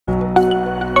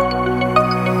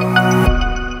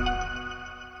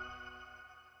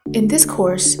In this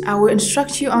course, I will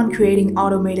instruct you on creating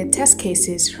automated test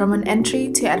cases from an entry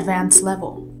to advanced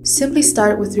level. Simply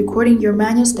start with recording your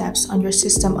manual steps on your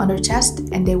system under test,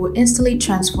 and they will instantly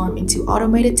transform into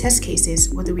automated test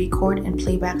cases with the Record and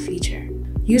Playback feature.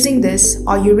 Using this,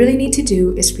 all you really need to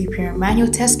do is prepare manual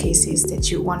test cases that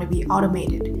you want to be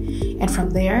automated, and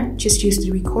from there, just use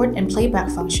the Record and Playback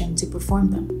function to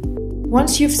perform them.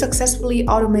 Once you've successfully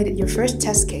automated your first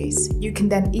test case, you can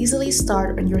then easily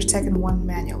start on your second one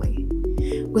manually.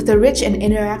 With a rich and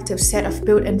interactive set of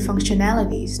built-in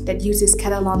functionalities that uses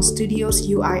Katalon Studio's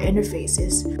UI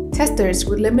interfaces, testers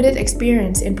with limited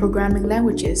experience in programming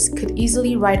languages could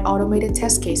easily write automated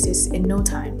test cases in no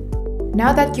time.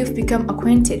 Now that you've become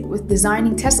acquainted with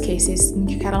designing test cases in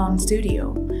Katalon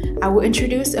Studio, I will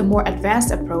introduce a more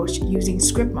advanced approach using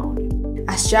script mode.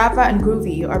 As Java and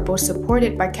Groovy are both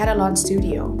supported by Katalon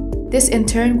Studio, this in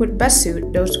turn would best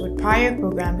suit those with prior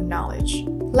programming knowledge.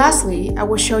 Lastly, I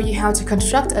will show you how to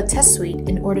construct a test suite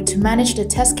in order to manage the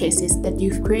test cases that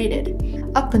you've created.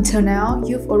 Up until now,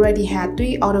 you've already had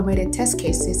 3 automated test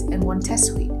cases and 1 test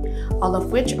suite, all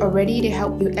of which are ready to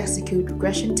help you execute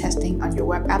regression testing on your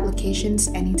web applications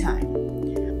anytime.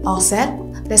 All set?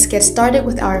 Let's get started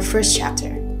with our first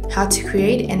chapter: how to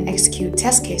create and execute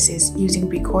test cases using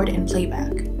Record and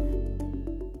Playback.